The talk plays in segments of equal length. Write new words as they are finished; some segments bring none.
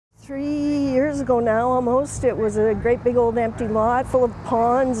3 years ago now almost. It was a great big old empty lot full of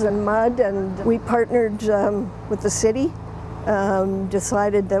ponds and mud, and we partnered with the city,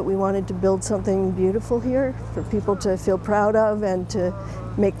 decided that we wanted to build something beautiful here for people to feel proud of and to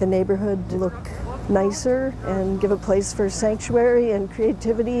make the neighborhood look nicer and give a place for sanctuary and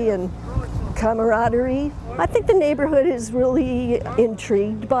creativity and camaraderie. I think the neighborhood is really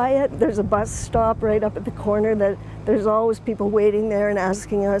intrigued by it. There's a bus stop right up at the corner that there's always people waiting there and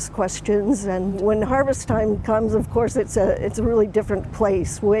asking us questions. And when harvest time comes, of course, it's a really different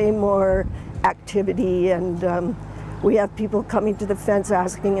place, way more activity, and we have people coming to the fence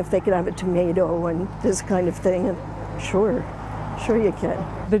asking if they could have a tomato and this kind of thing. And sure you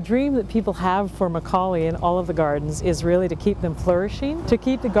can. The dream that people have for McCauly and all of the gardens is really to keep them flourishing, to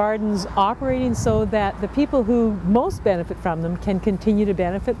keep the gardens operating so that the people who most benefit from them can continue to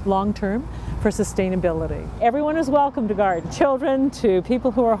benefit long term for sustainability. Everyone is welcome to garden, children to people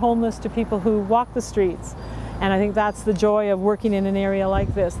who are homeless to people who walk the streets. And I think that's the joy of working in an area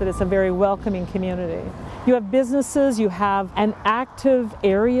like this, that it's a very welcoming community. You have businesses, you have an active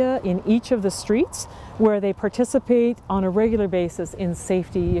area in each of the streets where they participate on a regular basis in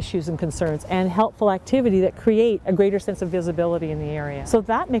safety issues and concerns and helpful activity that create a greater sense of visibility in the area. So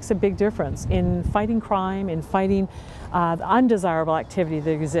that makes a big difference in fighting crime, in fighting the undesirable activity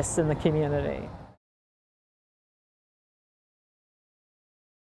that exists in the community.